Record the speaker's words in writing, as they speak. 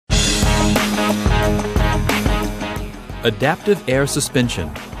Adaptive air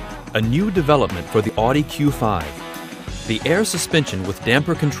suspension, a new development for the Audi Q5. The air suspension with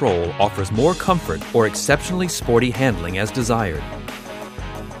damper control offers more comfort or exceptionally sporty handling as desired.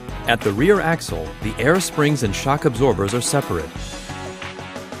 At the rear axle, the air springs and shock absorbers are separate.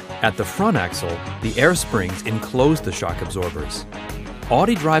 At the front axle, the air springs enclose the shock absorbers.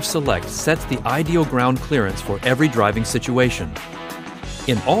 Audi Drive Select sets the ideal ground clearance for every driving situation.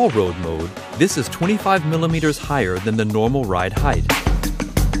 In all-road mode, this is 25 millimeters higher than the normal ride height.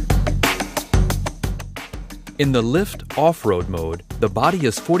 In the lift off-road mode, the body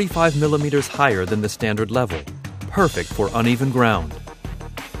is 45 millimeters higher than the standard level, perfect for uneven ground.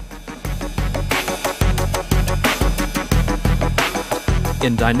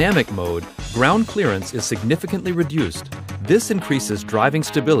 In dynamic mode, ground clearance is significantly reduced. This increases driving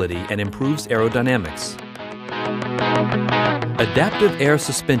stability and improves aerodynamics. Adaptive air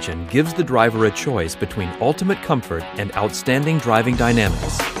suspension gives the driver a choice between ultimate comfort and outstanding driving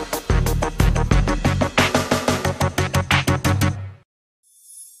dynamics.